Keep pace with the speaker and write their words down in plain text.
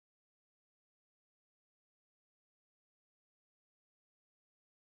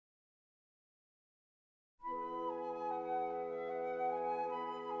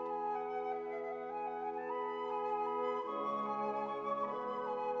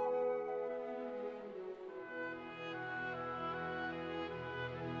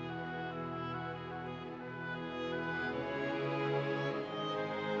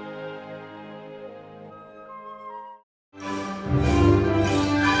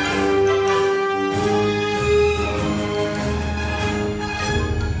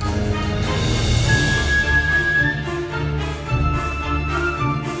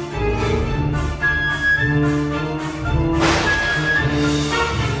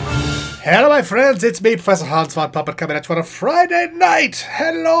Hello, my friends. It's me, Professor Hans von Puppet, coming at you on a Friday night.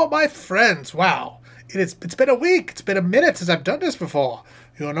 Hello, my friends. Wow, it's been a week. It's been a minute since I've done this before.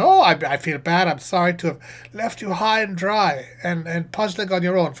 You know, I feel bad. I'm sorry to have left you high and dry and puzzling on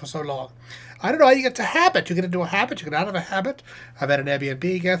your own for so long. I don't know how you get to habit. You get into a habit. You get out of a habit. I've had an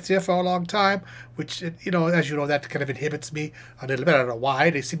Airbnb guest here for a long time, which, you know, as you know, that kind of inhibits me a little bit. I don't know why.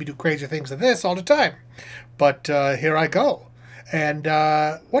 They see me do crazy things than this all the time. But here I go. And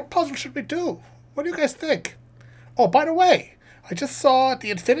what puzzle should we do? What do you guys think? Oh, by the way, I just saw the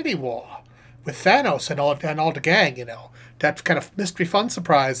Infinity War with Thanos and all the gang, you know. That kind of mystery fun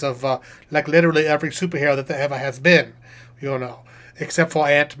surprise of, like, literally every superhero that there ever has been, you know. Except for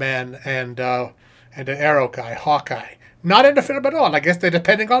Ant-Man and the Arrow guy, Hawkeye. Not in the film at all. I guess they're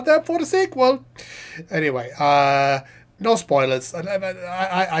depending on them for the sequel. Anyway, no spoilers.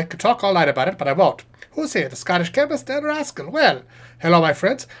 I could talk all night about it, but I won't. Who's here? The Scottish chemist and Rascal. Well, hello, my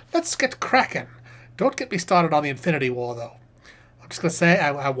friends. Let's get cracking. Don't get me started on the Infinity War, though. I'm just going to say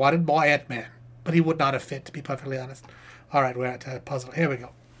I wanted more Ant-Man, but he would not have fit, to be perfectly honest. All right, we're at a puzzle. Here we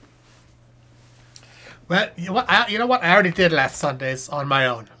go. Well, you know what? I already did last Sundays on my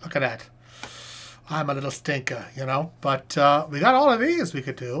own. Look at that. I'm a little stinker, you know. But we got all of these we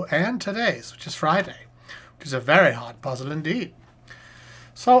could do, and today's, which is Friday, which is a very hard puzzle indeed.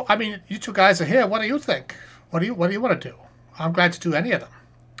 So, I mean, you two guys are here. What do you think? What do you want to do? I'm glad to do any of them.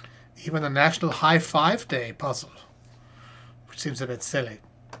 Even the National High Five Day puzzle, which seems a bit silly.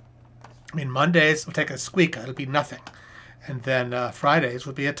 I mean, Mondays will take a squeaker. It'll be nothing. And then Fridays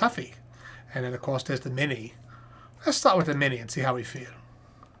would be a toughie. And then, of course, there's the mini. Let's start with the mini and see how we feel.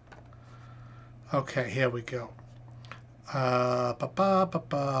 Okay, here we go. All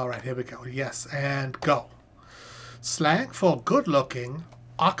right, here we go. Yes, and go. Slang for good-looking,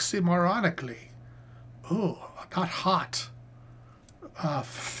 oxymoronically. Ooh, not hot.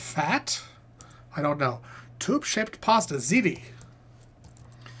 Fat? I don't know. Tube-shaped pasta, ziti.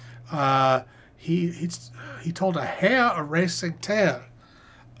 He told a hair-erasing tale.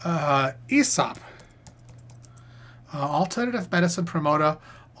 Aesop, alternative medicine promoter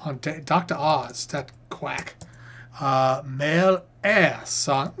on Dr. Oz, that quack. Male heir,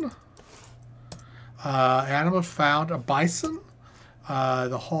 son. Animal found, a bison.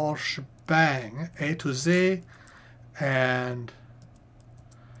 The whole shebang, A to Z. And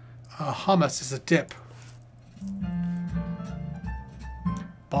hummus is a dip.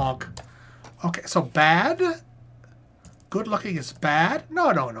 Bonk. Okay, so bad. Good looking is bad?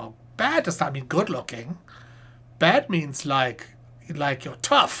 No. Bad does not mean good looking. Bad means like you're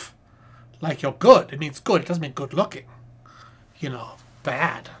tough. Like you're good. It means good. It doesn't mean good looking. You know,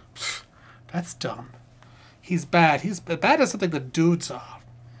 bad. That's dumb. He's bad. Bad is something that dudes are.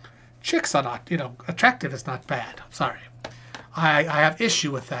 Chicks are not, you know, attractive is not bad. I'm sorry. I have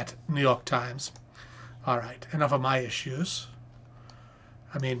issue with that, New York Times. All right, enough of my issues.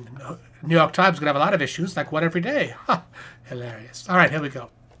 I mean, New York Times is going to have a lot of issues, like What Every Day. Ha! Hilarious. All right, here we go.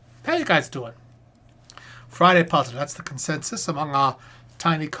 How you guys doing? Friday puzzle. That's the consensus among our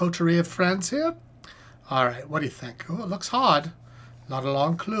tiny coterie of friends here. All right, what do you think? Oh, it looks hard. A lot of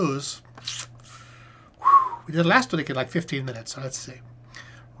long clues. Whew. We did last week in like 15 minutes, so let's see.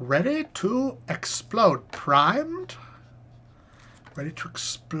 Ready to explode. Primed. Ready to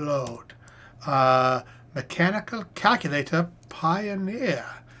explode. Mechanical calculator. Pioneer.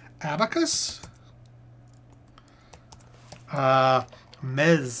 Abacus.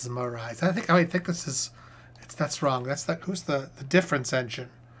 Mesmerize. I think this is. That's wrong. Who's the difference engine?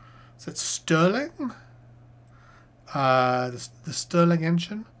 Is it Sterling? The Sterling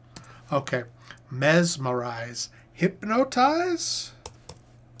engine. Okay. Mesmerize. Hypnotize.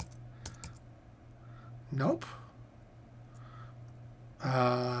 Nope.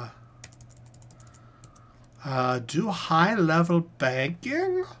 Do high-level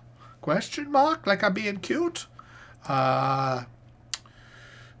banking? Question mark? Like I'm being cute? High-level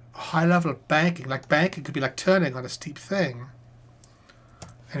banking. Like banking could be like turning on a steep thing.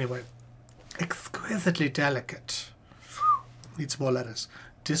 Anyway. Exquisitely delicate. Needs more letters.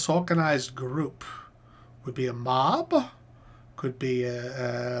 Disorganized group. Would be a mob. Could be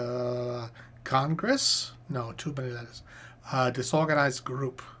a Congress. No, too many letters. Disorganized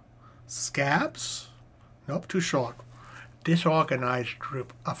group. Scabs. Nope, too short. Disorganized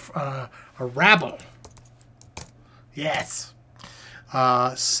group. A rabble. Yes.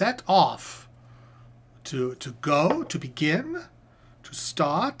 Set off. To go. To begin. To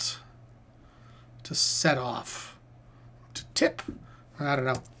start. To set off. To tip. I don't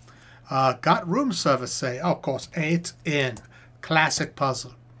know. Got room service, say. Oh, of course. 8 in. Classic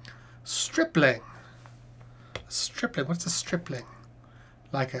puzzle. Stripling. Stripling. What's a stripling?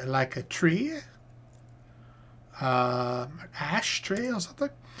 like a tree, an ash tree or something.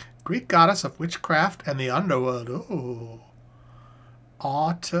 Greek goddess of witchcraft and the underworld. Ooh.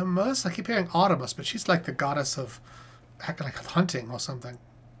 Artemis. I keep hearing Artemis, but she's like the goddess of like hunting or something.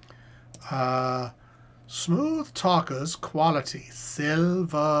 Smooth talkers quality.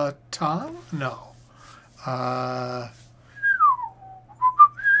 Silver tongue? No. A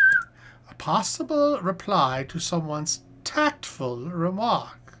possible reply to someone's tactful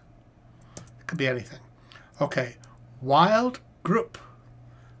remark. It could be anything. Okay. Wild group.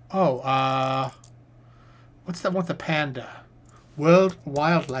 Oh, what's that one with the panda? World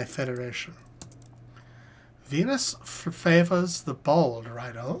Wildlife Federation. Venus favors the bold,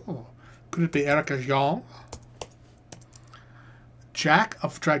 right? Oh, could it be Erica Jong? Jack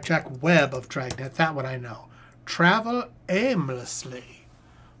Webb of Dragnet. That one I know. Travel aimlessly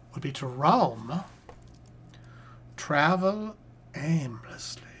would be to roam. Travel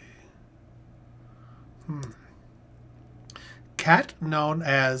aimlessly. Cat known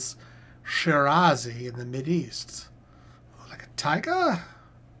as Shirazi in the Mideast. Like a tiger?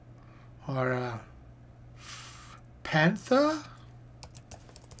 Or a panther?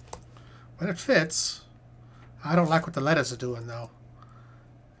 When it fits. I don't like what the letters are doing, though.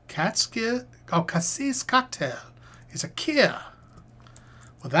 Cassis cocktail is a Kia.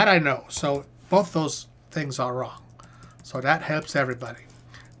 Well, that I know. So both those things are wrong. So that helps everybody.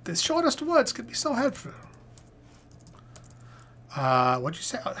 The shortest words can be so helpful. What'd you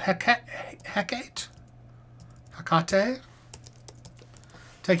say? Hecate? Hecate?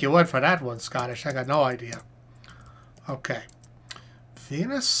 Take your word for that one, Scottish. I got no idea. Okay.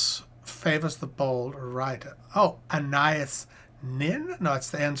 Venus favors the bold writer. Oh, Anais Nin? No, it's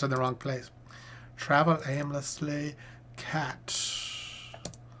the N's in the wrong place. Travel aimlessly. Cat.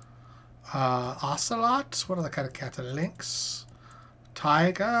 Ocelot? What are the kind of cats? Lynx?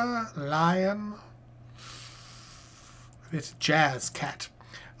 Tiger? Lion? It's jazz cat.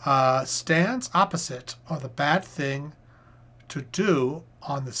 Stands opposite or the bad thing to do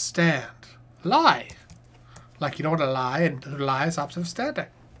on the stand. Lie. Like you don't want to lie, and to lie is opposite of standing.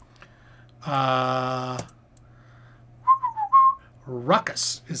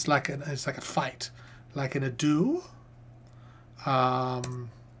 Ruckus is like a fight. Like in a do. Oh,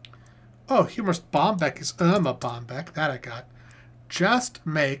 humorous Bombeck is Irma Bombeck. That I got. Just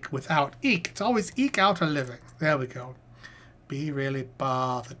make without eke. It's always eke out a living. There we go. Be really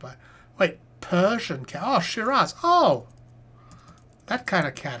bothered by. Wait, Persian cat. Oh, Shiraz. Oh, that kind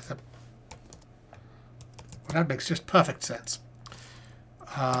of cat. Well, that makes just perfect sense.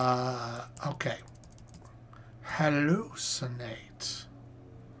 Okay. Hallucinate.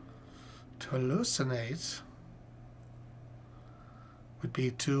 To hallucinate would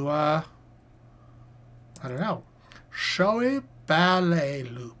be to, I don't know. Showy ballet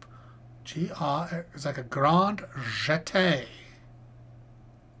loop. G-R, it's like a grand jeté.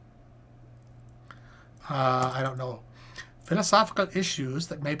 I don't know. Philosophical issues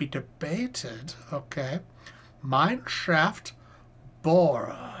that may be debated. Okay. Mine shaft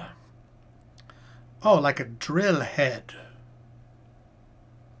borer. Oh, like a drill head.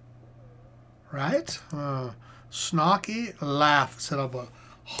 Right? Snarky laugh syllable.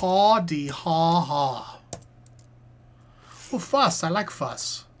 Ha-dee ha-ha. Oh, fuss. I like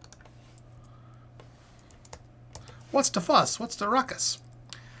fuss. What's the fuss? What's the ruckus?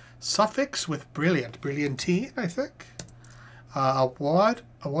 Suffix with brilliant. Brilliantine, I think. Award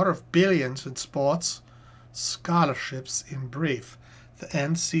of billions in sports. Scholarships in brief. The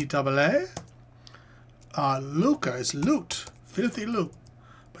NCAA. Lucre is loot. Filthy loot.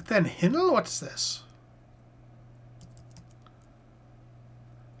 But then Hinnel, what's this?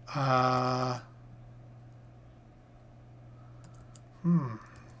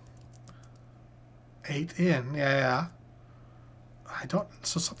 8 in, yeah. I don't,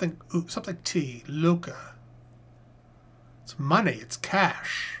 so something T, lucre. It's money, it's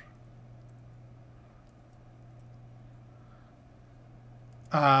cash.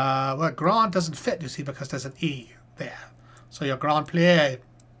 Well, grand doesn't fit, you see, because there's an E there. So your grand plié,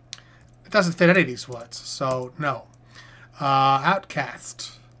 it doesn't fit any of these words, so no.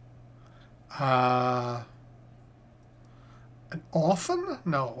 Outcast. An orphan?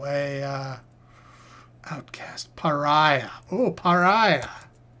 No, outcast. Pariah. Oh, pariah.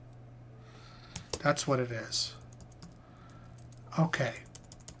 That's what it is. Okay.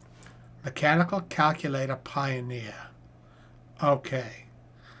 Mechanical calculator pioneer. Okay.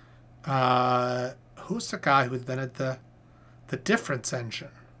 Who's the guy who invented the difference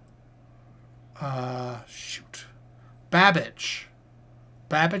engine? Shoot. Babbage's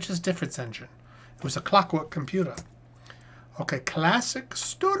difference engine. It was a clockwork computer. Okay, classic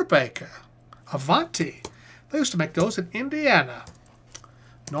Studebaker. Avanti. They used to make those in Indiana.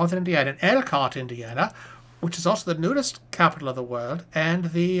 Northern Indiana. In Elkhart, Indiana, which is also the nudist capital of the world, and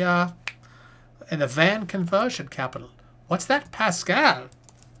the van conversion capital. What's that? Pascal.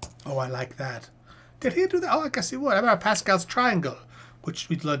 Oh, I like that. Did he do that? Oh, I guess he would. I remember Pascal's triangle, which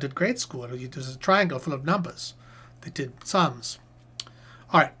we learned in grade school. There's a triangle full of numbers. They did sums.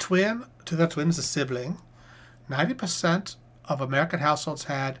 All right, twin. To the twin is a sibling. 90% of American households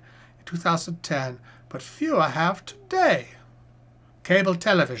had in 2010, but fewer have today. Cable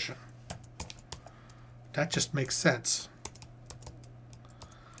television. That just makes sense.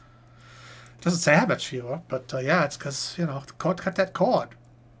 Doesn't say how much fewer, but yeah, it's because, you know, the cord cut that cord.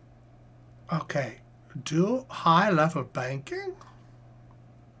 Okay. Do high-level banking?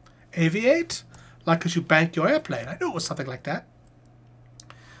 Aviate? Like as you bank your airplane. I knew it was something like that.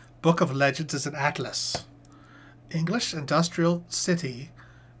 Book of Legends is an atlas. English industrial city.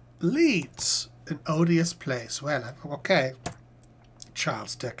 Leeds. An odious place. Well, okay.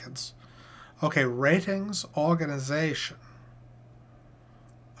 Charles Dickens. Okay, ratings organization.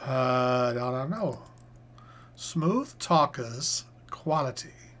 I don't know. Smooth talkers quality.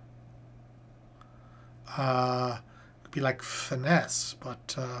 Could be like finesse,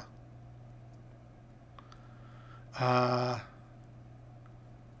 but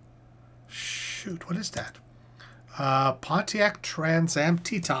shoot, what is that? Pontiac Trans Am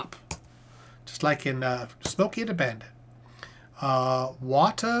T-top, just like in Smokey and the Bandit.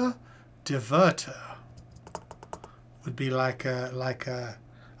 Water diverter would be like a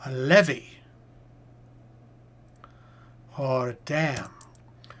levee or a dam.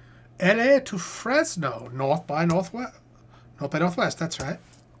 LA to Fresno, north by northwest. North by northwest, that's right.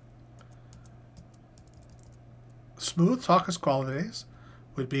 Smooth talkers qualities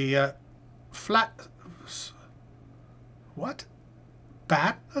would be flat. What?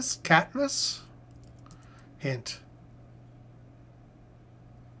 Batness? Catness? Hint.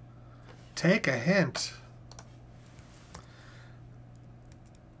 Take a hint.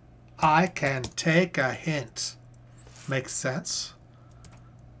 I can take a hint. Makes sense.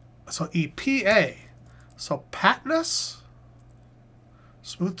 So EPA. So patness?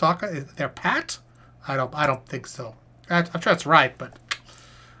 Smooth talker? They're pat? I don't think so. I'm sure it's right, but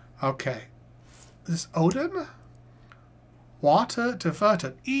okay. This Odin? Water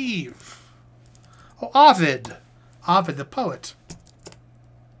diverted. Eve. Oh, Ovid. Ovid the poet.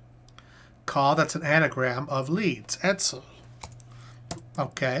 Car, that's an anagram of Leeds. Edsel.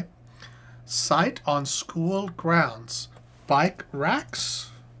 Okay. Site on school grounds. Bike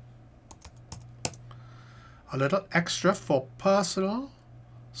racks. A little extra for personal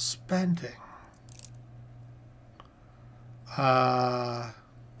spending.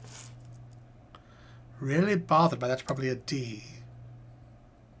 Really bothered by that's probably a D.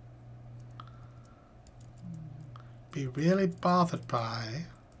 Be really bothered by.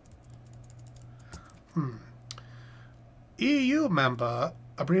 EU member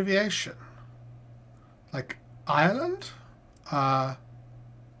abbreviation. Like Ireland?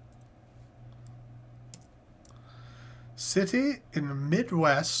 City in the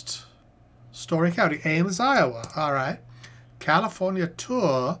Midwest, Story County, Ames, Iowa. All right. California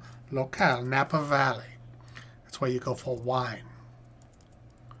tour locale, Napa Valley. That's where you go for wine.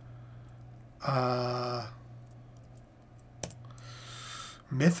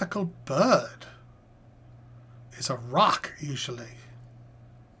 Mythical bird is a rock, usually.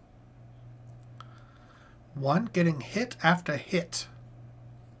 One getting hit after hit.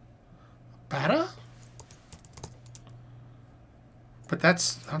 Batter? But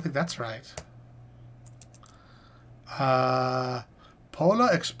that's, I don't think that's right. Polar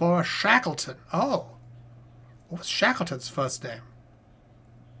Explorer Shackleton. Oh. What was Shackleton's first name?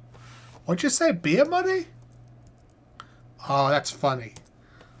 What'd you say? Beer money? Oh, that's funny.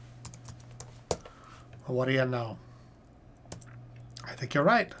 Well, what do you know? I think you're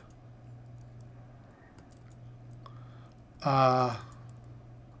right.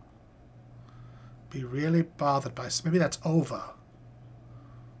 Be really bothered by... Maybe that's over.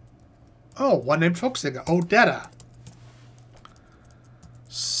 Oh, one named folk singer. Odetta.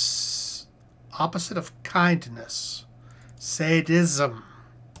 Opposite of kindness. Sadism.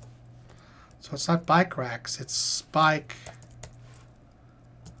 So it's not bike racks. It's spike.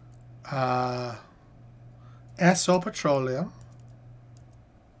 SO Petroleum.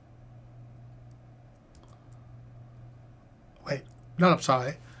 Wait. No, I'm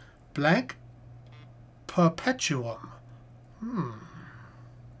sorry. Blank Perpetuum.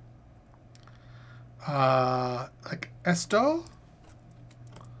 Like Esto?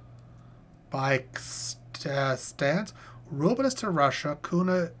 Bike stands. Ruble is to Russia.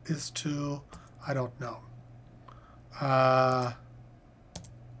 Kuna is to... I don't know.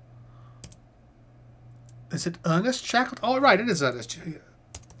 Is it Ernest Shackleton? Oh, right, it is Ernest.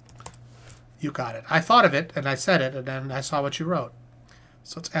 You got it. I thought of it, and I said it, and then I saw what you wrote.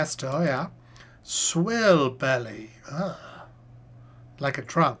 So it's Esther, oh, yeah. Swill belly. Like a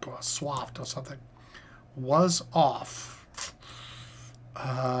trunk or a swaft or something. Was off.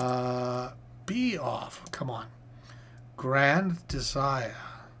 Be off. Come on. Grand desire.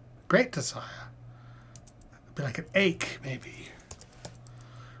 Great desire. Be like an ache, maybe.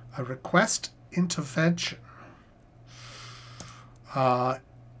 A request intervention.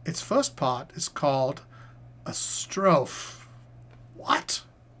 Its first part is called a strophe. What?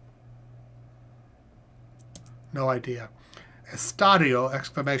 No idea. Estadio!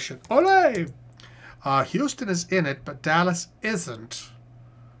 Exclamation. Ole! Houston is in it, but Dallas isn't.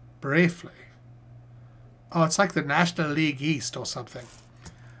 Briefly. Oh, it's like the National League East or something.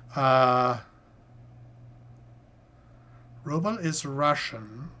 Ruble is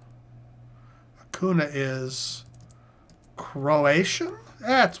Russian. Kuna is Croatian?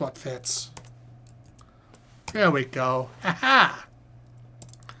 That's what fits. Here we go. Ha-ha!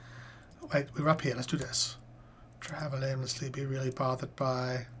 Wait, we're up here. Let's do this. Travel aimlessly, be really bothered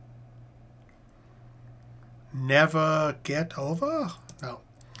by... Never get over? No.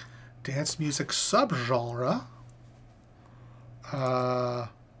 Dance music subgenre. Ad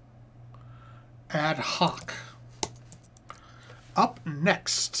hoc. Up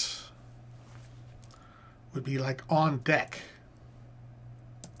next would be like on deck.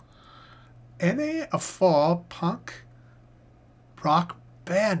 Any of four punk rock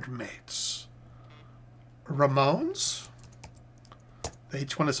bandmates. Ramones.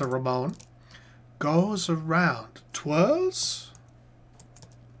 Each one is a Ramone. Goes around. Twirls.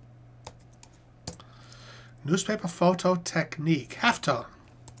 Newspaper photo technique. Halftone.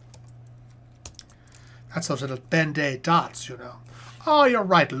 That's those little Ben-Day dots, you know. Oh, you're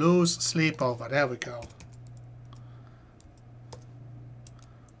right. Lose sleepover. There we go.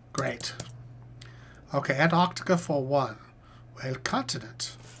 Great. Okay, Antarctica for one. Whale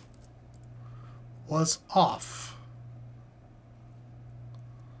continent was off.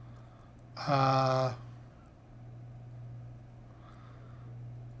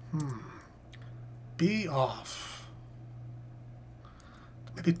 Be off.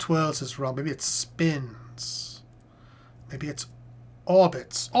 Maybe twirls is wrong. Maybe it spins. Maybe it's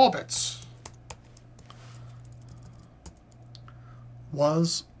orbits. Orbits.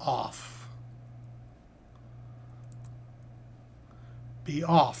 Was off. Be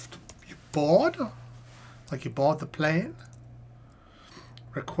off. You bored? Like you board the plane?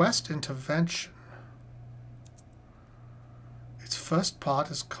 Request intervention. Its first part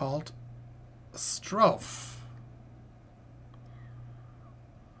is called a strophe.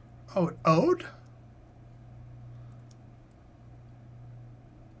 Oh, an ode?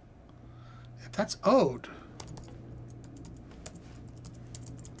 Yeah, that's ode.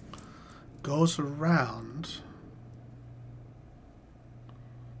 Goes around.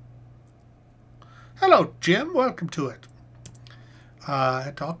 Hello, Jim. Welcome to it.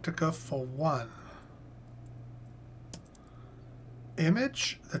 Antarctica for one.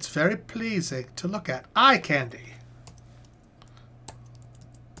 Image that's very pleasing to look at. Eye candy.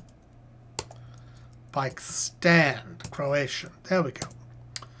 Bike stand. Croatian. There we go.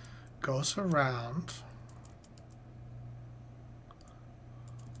 Goes around.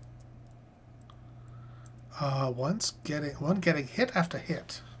 One getting hit after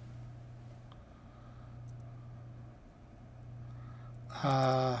hit.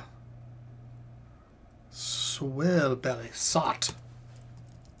 Swill belly. Sot.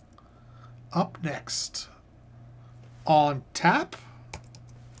 Up next. On tap.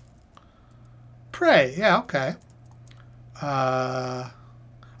 Pray. Yeah, okay. Oh,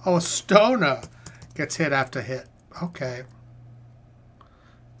 a stoner gets hit after hit. Okay.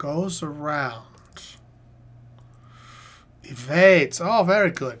 Goes around. Evades. Oh,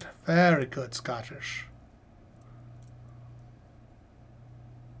 very good. Very good, Scottish.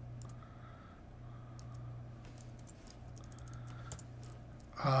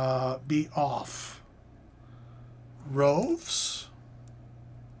 Be off. Roves?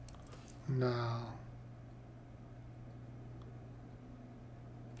 No.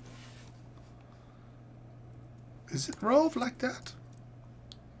 Is it rove like that?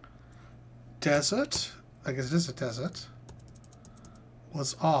 Desert? I guess it is a desert.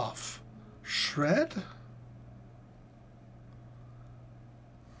 Was off. Shred?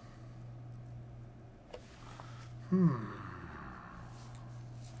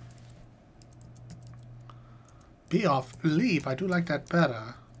 Be off. Leave. I do like that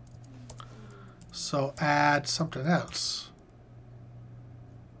better. So add something else.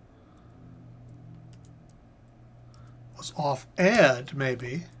 Was off add,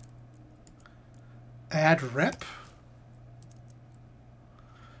 maybe. Add rep.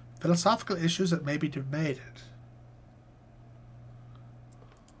 Philosophical issues that may be debated.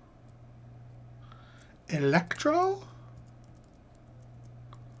 Electro?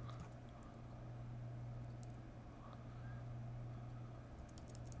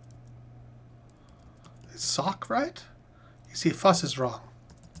 Is sock right? You see, fuss is wrong.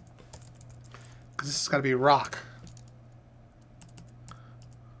 Because this has got to be rock.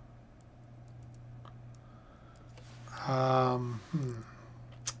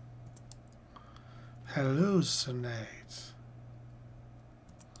 Hallucinate.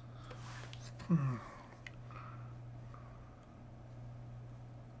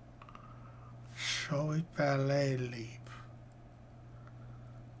 Showy ballet leap.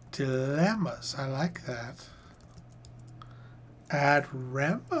 Dilemmas. I like that. Add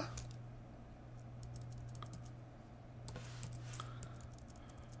rem.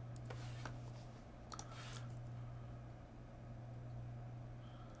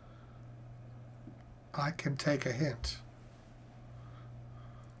 I can take a hint.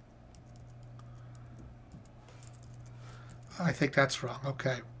 I think that's wrong.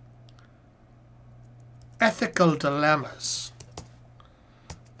 Okay. Ethical dilemmas.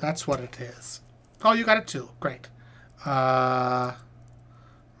 That's what it is. Oh, you got it too. Great. Mine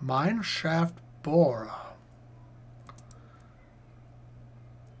shaft borer.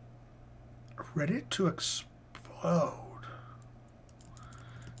 Ready to explode.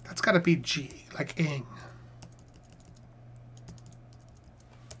 That's got to be G, like ing.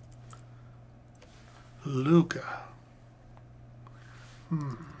 Luga.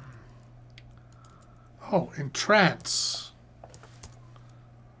 Oh, entrance.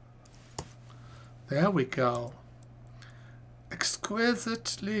 There we go.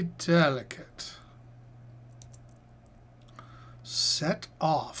 Exquisitely delicate. Set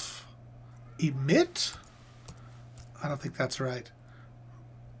off. Emit? I don't think that's right.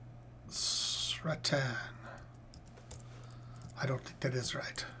 Sratan. I don't think that is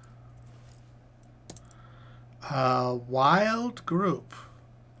right. Wild group.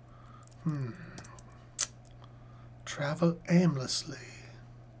 Travel aimlessly.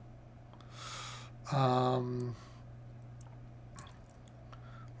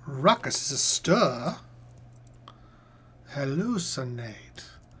 Ruckus is a stir. Hallucinate.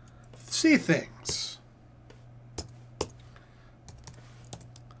 See things.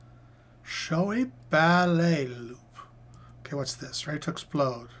 Showy ballet loop. Okay, what's this? Ready to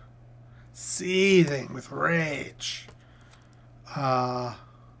explode. Seething with rage. So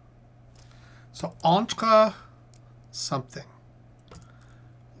entre something.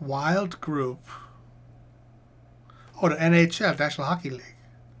 Wild group. Oh, the NHL, National Hockey League.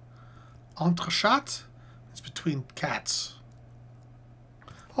 Entrechat? It's between cats.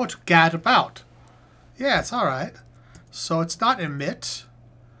 Oh, to gad about. Yeah, it's alright. So it's not emit.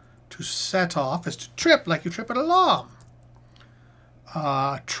 To set off is to trip, like you trip an alarm.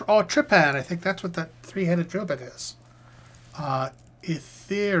 Tripan, I think that's what that three-headed drill bit is.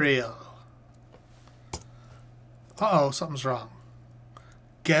 Ethereal. Uh-oh, something's wrong.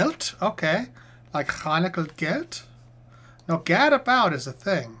 Gelt? Okay. Like Heineken Gelt? No, gad about is a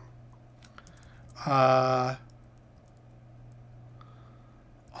thing. Entrechat.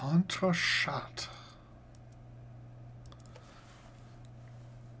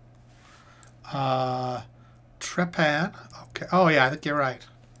 Trepan. Okay. Oh, yeah, I think you're right.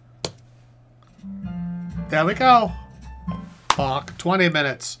 There we go. Bonk. 20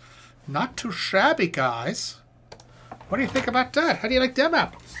 minutes. Not too shabby, guys. What do you think about that? How do you like them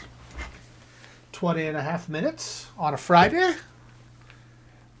apples? 20.5 minutes on a Friday.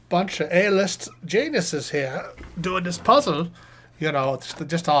 Bunch of A-list geniuses here doing this puzzle. You know,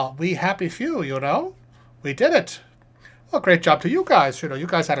 just a wee happy few, you know. We did it. Well, great job to you guys. You know, you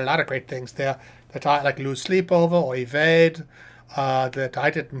guys had a lot of great things there that I like lose sleep over or evade that I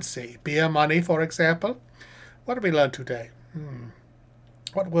didn't see. Beer money, for example. What did we learn today?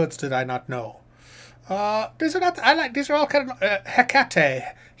 What words did I not know? These are not. I like. These are all kind of hecate,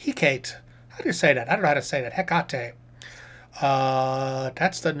 hecate. How do you say that? I don't know how to say that. Hecate.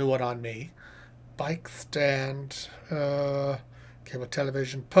 That's the new one on me. Bike stand. Cable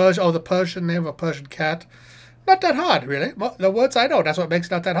television. Persian. Oh, the Persian name of a Persian cat. Not that hard, really. The words I know. That's what makes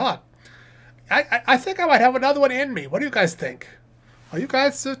it not that hard. I think I might have another one in me. What do you guys think? Are you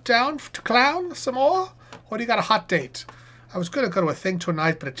guys down to clown some more? Or do you got a hot date? I was going to go to a thing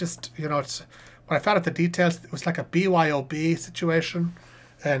tonight, but it just, you know, it's when I found out the details, it was like a BYOB situation.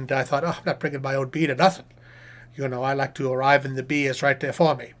 And I thought, oh, I'm not bringing my own bee to nothing. You know, I like to arrive and the bee is right there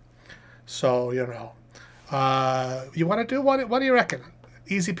for me. So, you know. You want to do, what do you reckon?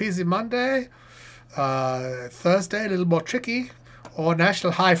 Easy peasy Monday? Thursday, a little more tricky? Or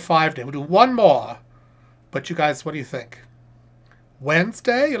National High Five Day? We'll do one more. But you guys, what do you think?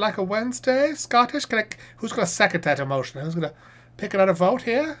 Wednesday? You like a Wednesday? Scottish? Who's going to second that emotion? Who's going to pick another vote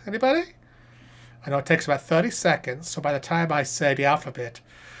here? Anybody? I know it takes about 30 seconds, so by the time I say the alphabet,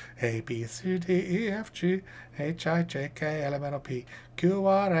 A, B, C, D, E, F, G, H, I, J, K, L, M, N, O, P, Q,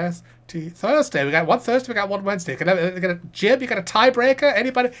 R, S, T. Thursday. We got one Thursday, we got one Wednesday. Jim, you got a tiebreaker?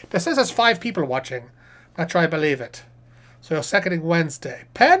 Anybody? This says there's 5 people watching. I'm not sure I believe it. So you're seconding Wednesday.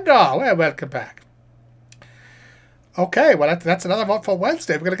 Panda! Well, welcome back. Okay, well, that's another vote for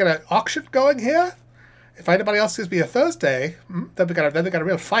Wednesday. We're going to get an auction going here. If anybody else gives me a Thursday, then we got a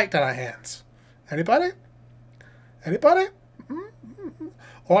real fight on our hands. Anybody? Anybody?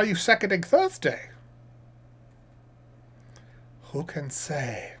 Or are you seconding Thursday? Who can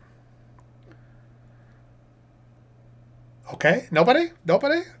say? Okay, nobody?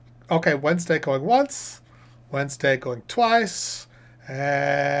 Nobody? Okay, Wednesday going once. Wednesday going twice. And...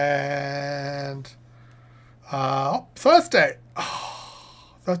 Thursday.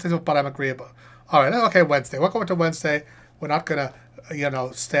 Oh, Thursday's but I'm agreeable. All right, okay, Wednesday. We're going to Wednesday. We're not going to, you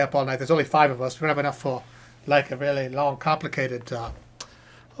know, stay up all night. There's only 5 of us. We don't have enough for, like, a really long, complicated,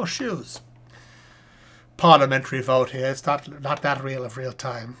 shoes. Parliamentary vote here. It's not that real of real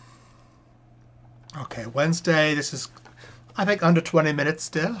time. Okay, Wednesday. This is, I think, under 20 minutes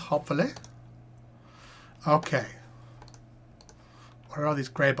still, hopefully. Okay. What are all these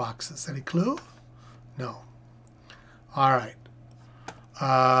gray boxes? Any clue? No. All right.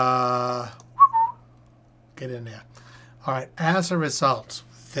 Get in there. All right. As a result,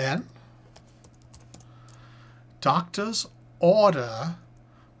 then, doctor's order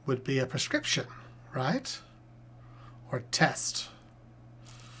would be a prescription, right? Or test.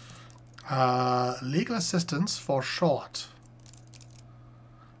 Legal assistance for short.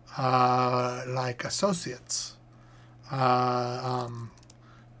 Like associates.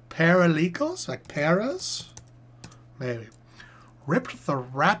 Paralegals, like paras, maybe. Ripped the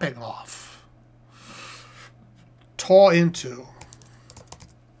wrapping off. Tore into.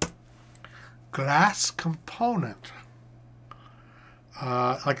 Glass component.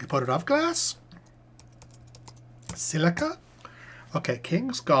 Like a component of glass. Silica. Okay,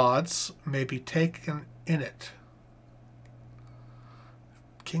 king's gods may be taken in it.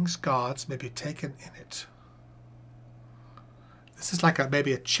 King's gods may be taken in it. This is like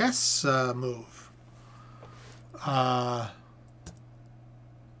maybe a chess move.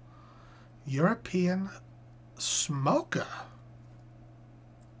 European smoker.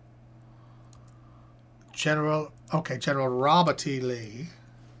 General Robert E. Lee.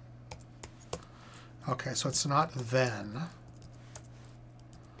 Okay, so it's not then.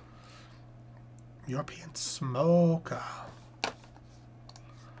 European smoker.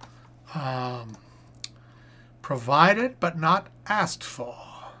 Provided but not asked for.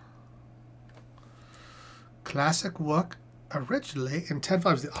 Classic work originally in 10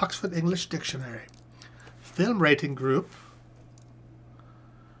 volumes, the Oxford English Dictionary. Film rating group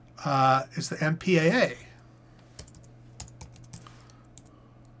is the MPAA.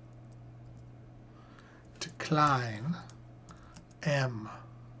 Decline. M.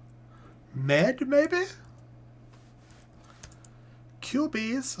 Med, maybe?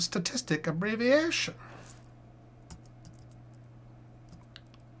 QB's statistic abbreviation.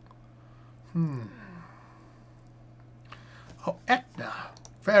 Oh, Etna.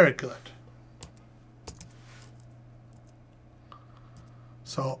 Very good.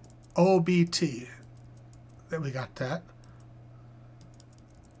 So, OBT. Then we got that.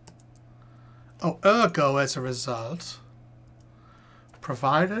 Oh, ergo as a result.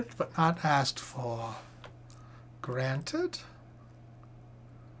 Provided but not asked for. Granted.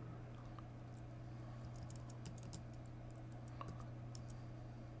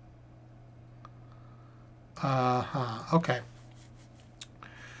 Okay.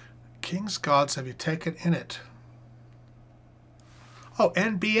 King's gods have you taken in it? Oh,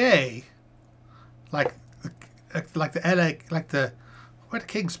 NBA. Like the LA, like the, where do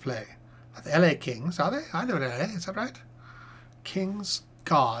Kings play? Like the LA Kings, are they? I live in LA, is that right? King's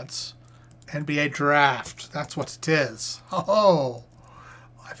gods, NBA draft. That's what it is. Oh,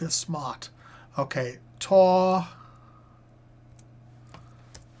 I feel smart. Okay, tore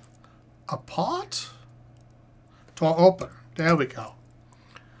apart? Tore open. There we go.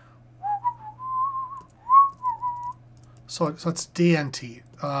 So it's DNT.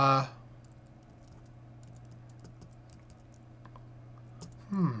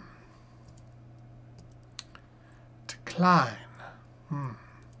 Decline.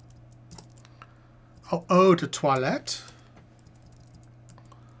 Oh, eau de toilette.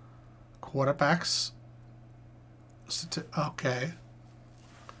 Quarterbacks. Okay.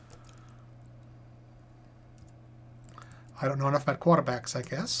 I don't know enough about quarterbacks, I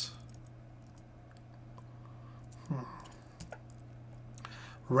guess.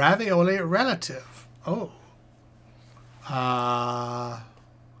 Ravioli relative. Oh.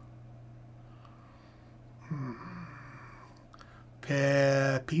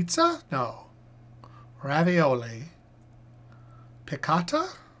 Pizza? No. Ravioli. Piccata?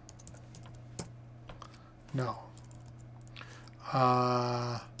 No.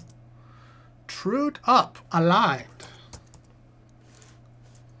 Trued up. Aligned.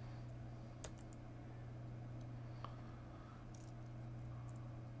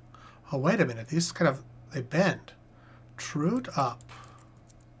 Oh, wait a minute. These kind of, they bend. Trued up.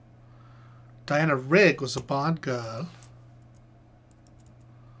 Diana Rigg was a Bond girl.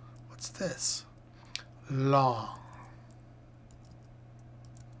 What's this? Long.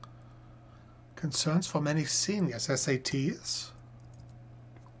 Concerns for many seniors. SATs.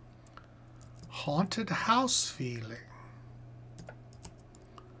 Haunted house feeling.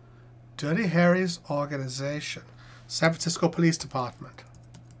 Dirty Harry's organization. San Francisco Police Department.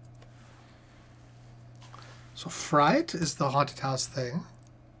 So fright is the haunted house thing.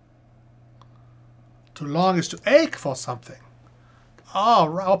 To long is to ache for something.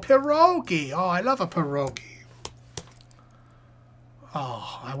 Oh, pierogi. Oh, I love a pierogi.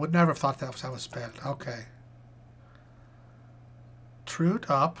 Oh, I would never have thought that was how it was spelled. Okay. Trued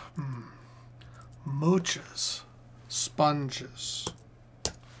up. Mooches. Sponges.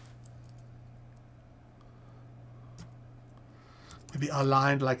 Maybe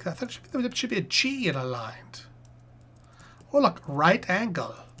aligned like that. I thought there should be a G in aligned. Oh, look. Right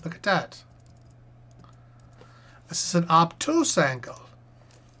angle. Look at that. This is an obtuse angle.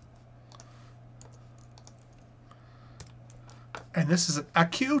 And this is an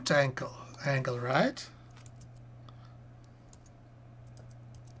acute angle, right?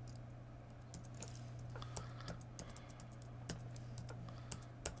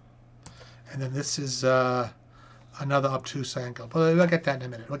 And then this is another obtuse angle. But we'll get that in a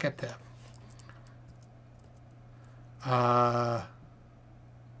minute. We'll get there.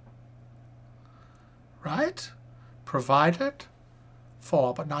 Right? Provided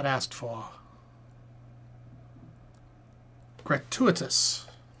for, but not asked for. Gratuitous.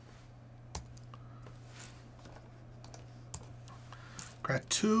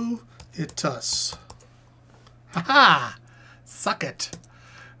 Gratuitous. Ha-ha! Suck it.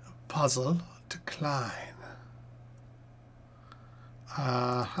 Puzzle. Decline.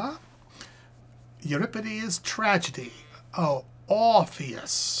 Euripides tragedy. Oh,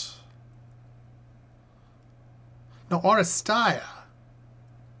 Orpheus. No, Oresteia.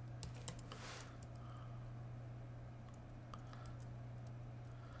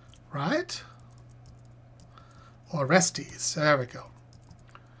 Right? Orestes. There we go.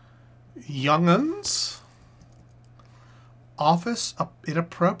 Young'uns. Office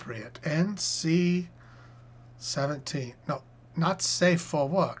inappropriate. NC 17. No, not safe for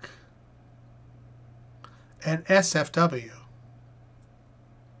work. And SFW.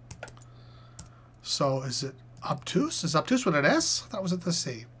 So is it obtuse? Is obtuse with an S? That was at the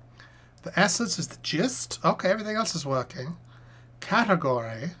C. The essence is the gist. Okay, everything else is working.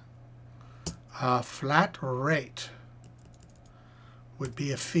 Category. Flat rate would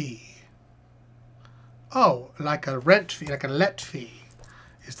be a fee. Oh, like a rent fee, like a let fee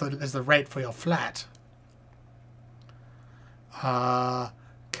is the rate for your flat.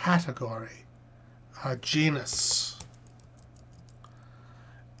 Category. Genus.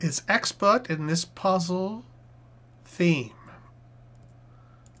 Is expert in this puzzle theme.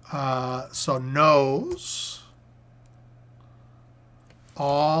 So knows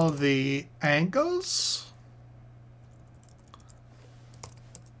all the angles.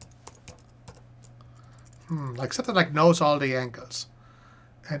 Like something like knows all the angles.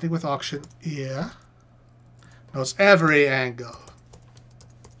 Ending with auction. Yeah. Knows every angle.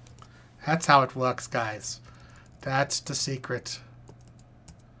 That's how it works, guys. That's the secret.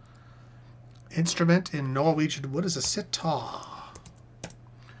 Instrument in Norwegian wood is a sitar.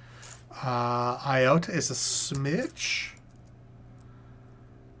 Iota is a smidge.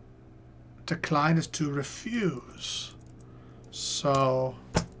 Decline is to refuse. So,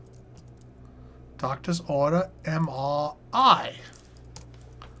 doctor's order, MRI.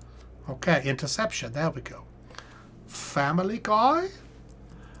 Okay, interception. There we go. Family Guy.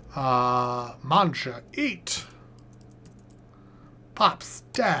 Manger, eat. Pop's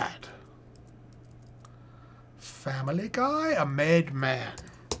dad. Family Guy, a made man.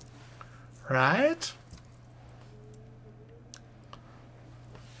 Right?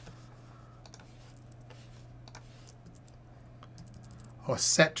 Or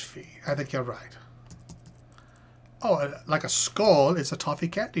set fee. I think you're right. Oh, like a skull is a toffee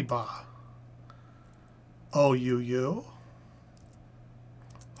candy bar. OUU.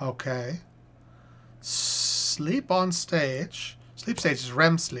 Okay. Sleep on stage. Sleep stage is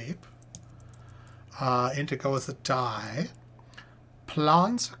REM sleep. Indigo is a dye.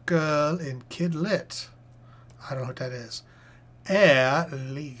 Plants a girl in Kid Lit. I don't know what that is. Air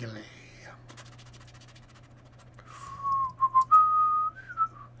legally.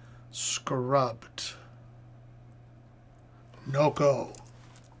 Scrubbed. No go.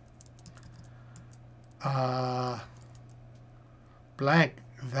 Blank.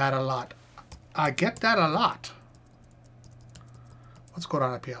 That a lot. I get that a lot. What's going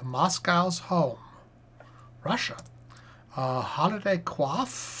on up here? Moscow's home. Russia. Holiday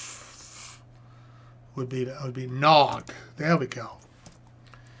quaff would be nog. There we go.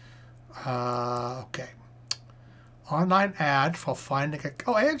 Okay. Online ad for finding a...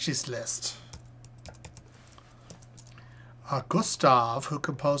 Oh, Angie's List. Gustav, who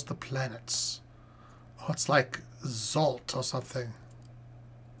composed the planets. Oh, it's like Zolt or something.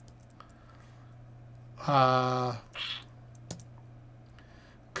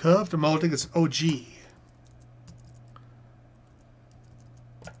 Curved molding is OG.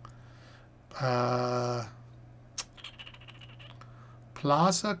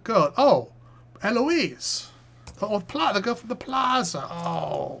 Plaza Girl. Oh, Eloise. The girl from the Plaza.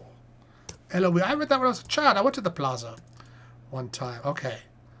 Oh. Eloise. I read that when I was a child. I went to the Plaza one time. Okay.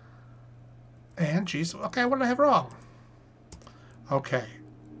 And, geez. Okay, what did I have wrong? Okay.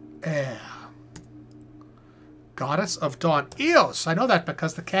 Air. Goddess of Dawn. EOS. I know that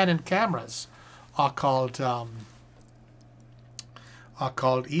because the Canon cameras are called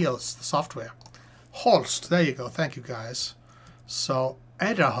EOS, the software. Holst. There you go. Thank you, guys. So,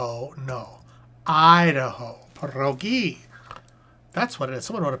 Idaho. No. Idaho. Pierogi. That's what it is.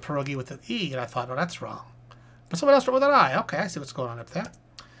 Someone wrote a pierogi with an E, and I thought, oh, that's wrong. But someone else wrote with an I. Okay, I see what's going on up there.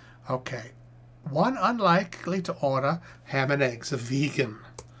 Okay. One unlikely to order ham and eggs. A vegan.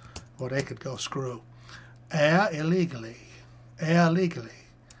 Well, they could go screw. Air illegally. Air legally.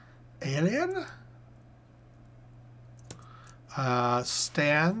 Alien?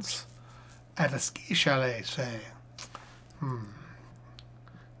 Stands at a ski chalet, say.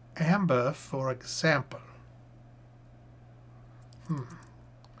 Amber, for example.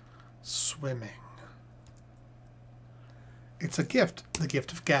 Swimming. It's a gift. The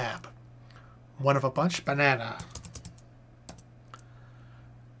gift of gab. One of a bunch. Banana.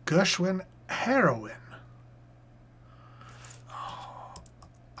 Gershwin, heroin.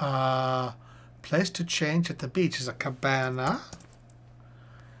 Place to change at the beach is a cabana.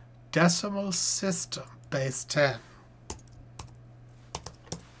 Decimal system, base 10.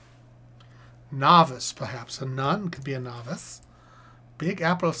 Novice, perhaps. A nun could be a novice. Big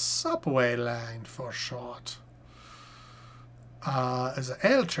Apple subway line for short. Is an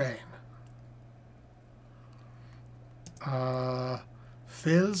L train.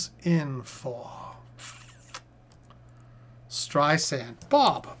 Fills in for. Streisand.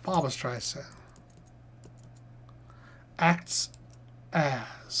 Barbra Streisand. Acts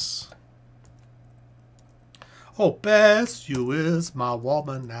as. Oh, Bess, you is my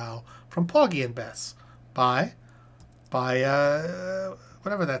woman now. From Porgy and Bess. By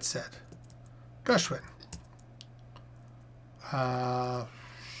whatever that said. Gershwin.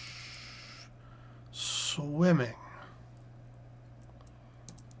 Swimming.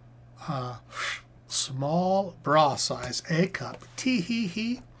 Small bra size. A cup.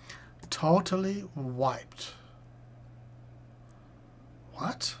 Tee-hee-hee. Totally wiped.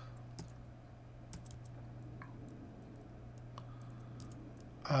 What?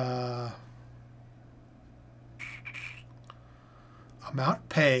 Amount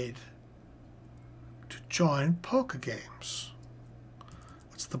paid to join poker games.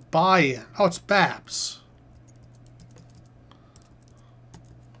 What's the buy-in? Oh, it's Babs.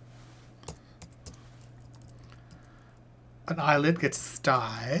 An eyelid gets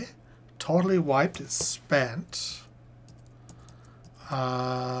sty. Totally wiped is spent.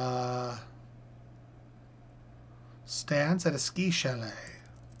 Stands at a ski chalet.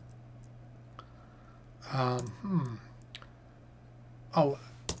 Oh,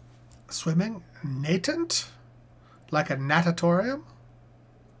 swimming? Natant? Like a natatorium?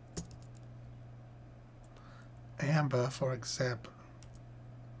 Amber, for example.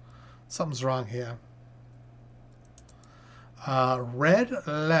 Something's wrong here. Red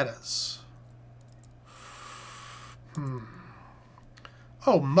letters.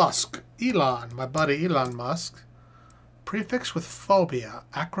 Oh, Musk. Elon. My buddy Elon Musk. Prefix with phobia.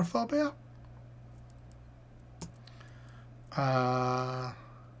 Acrophobia?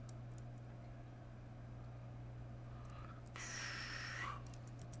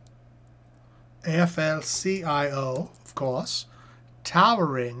 AFL-CIO, of course.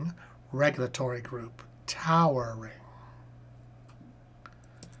 Towering regulatory group. Towering.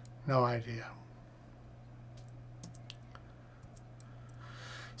 No idea.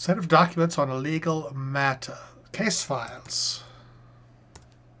 Set of documents on a legal matter. Case files.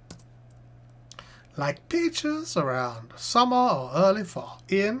 Like peaches around summer or early fall.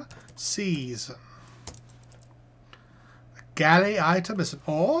 In season. A galley item is an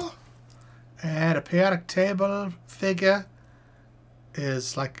ore. And a periodic table figure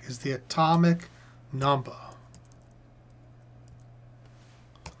is the atomic number.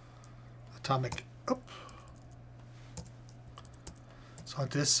 Atomic. Oh. So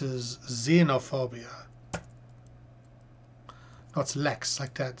this is xenophobia. No, it's Lex,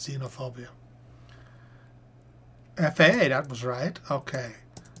 like that, xenophobia. FAA, that was right. Okay.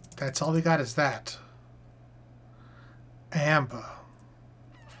 That's all we got is that. Amber.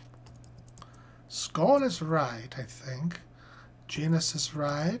 Skull is right, I think. Genus is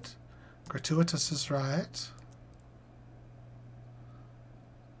right. Gratuitous is right.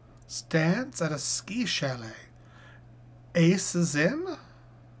 Stands at a ski chalet. Ace is in.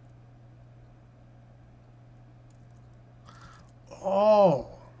 Oh.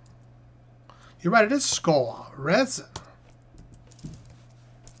 You're right, it is score. Resin.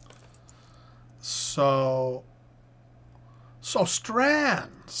 So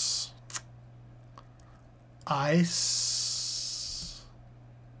strands. Ice.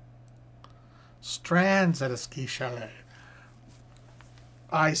 Strands at a ski chalet.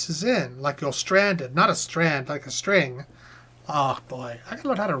 Ice is in, like you're stranded. Not a strand, like a string. Oh, boy. I gotta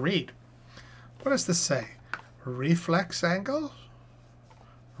learn how to read. What does this say? Reflex angle?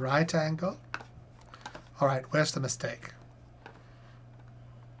 Right angle? Alright, where's the mistake?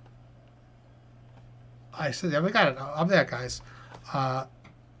 Ice is, yeah, we got it. I'm there, guys.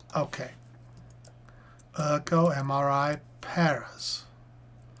 Okay. Ergo, MRI, paras.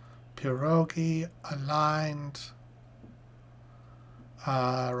 Pierogi, aligned.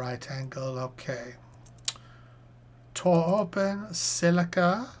 Right angle, okay. Tore open,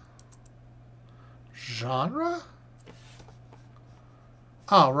 silica. Genre?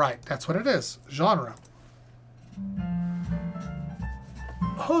 Oh, right, that's what it is. Genre.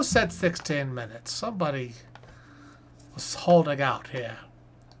 Who said 16 minutes? Somebody was holding out here.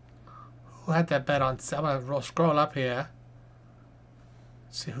 Who had that bet on? I'm going to scroll up here.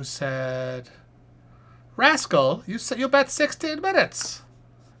 See who said... Rascal, you said you bet 16 minutes.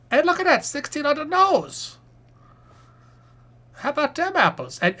 And look at that, 16 on the nose. How about them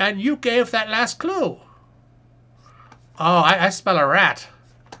apples? And you gave that last clue. Oh, I smell a rat.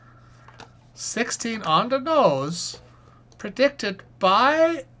 16 on the nose, predicted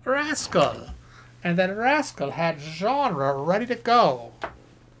by Rascal. And then Rascal had genre ready to go.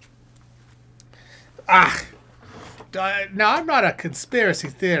 Now, I'm not a conspiracy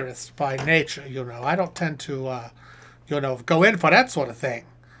theorist by nature, you know. I don't tend to, go in for that sort of thing.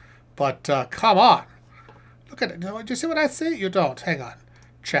 But, come on. Look at it. Do you see what I see? You don't. Hang on.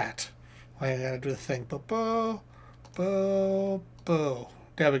 Chat. I gotta do the thing. Boo, boo, boo, boo.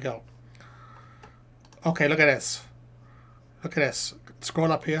 There we go. Okay, look at this. Look at this.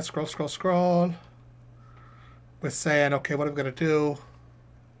 Scroll up here. Scroll, scroll, scroll. We're saying, okay, what are we going to do?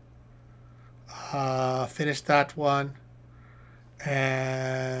 Finish that one.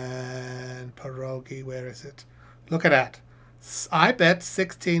 And pierogi, where is it? Look at that. I bet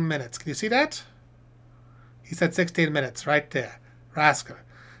 16 minutes. Can you see that? He said 16 minutes right there. Rascal.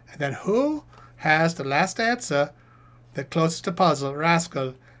 And then who has the last answer? The closest to puzzle,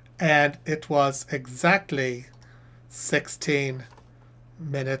 Rascal. And it was exactly 16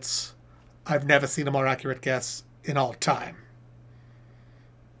 minutes. I've never seen a more accurate guess in all time.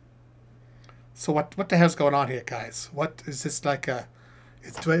 So what the hell's going on here, guys? What is this like a...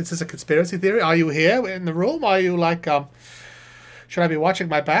 Is this a conspiracy theory? Are you here in the room? Are you like... should I be watching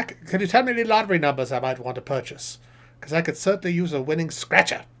my back? Can you tell me any lottery numbers I might want to purchase? Because I could certainly use a winning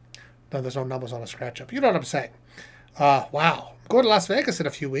scratcher. No, there's no numbers on a scratcher. But you know what I'm saying. Wow. I'm going to Las Vegas in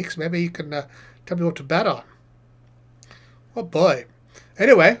a few weeks. Maybe you can tell me what to bet on. Oh boy.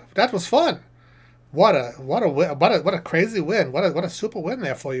 Anyway, that was fun. What a crazy win. What a super win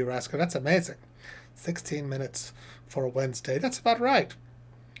there for you, Rascal. That's amazing. 16 minutes for a Wednesday. That's about right.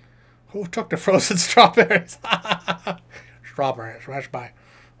 Who took the frozen strawberries? strawberries?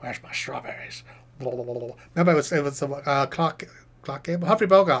 Where's my strawberries? Remember, it was a clock game. Humphrey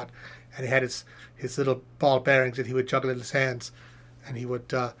Bogart, and he had his little ball bearings that he would juggle in his hands, and he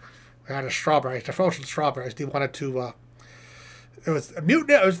would had a strawberries, the frozen strawberries. He wanted to. It was a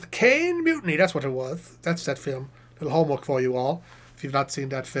mutiny. It was the Cane Mutiny. That's what it was. That's that film. Little homework for you all if you've not seen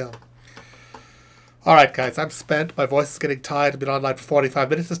that film. All right, guys, I'm spent. My voice is getting tired. I've been online for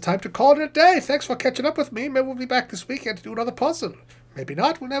 45 minutes. It's time to call it a day. Thanks for catching up with me. Maybe we'll be back this weekend to do another puzzle. Maybe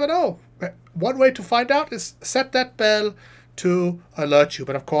not. We'll never know. One way to find out is set that bell to alert you.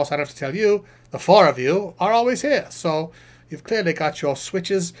 But, of course, I don't have to tell you. The four of you are always here. So you've clearly got your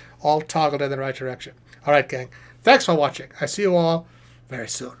switches all toggled in the right direction. All right, gang. Thanks for watching. I see you all very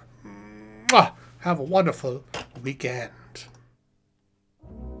soon. Mwah! Have a wonderful weekend.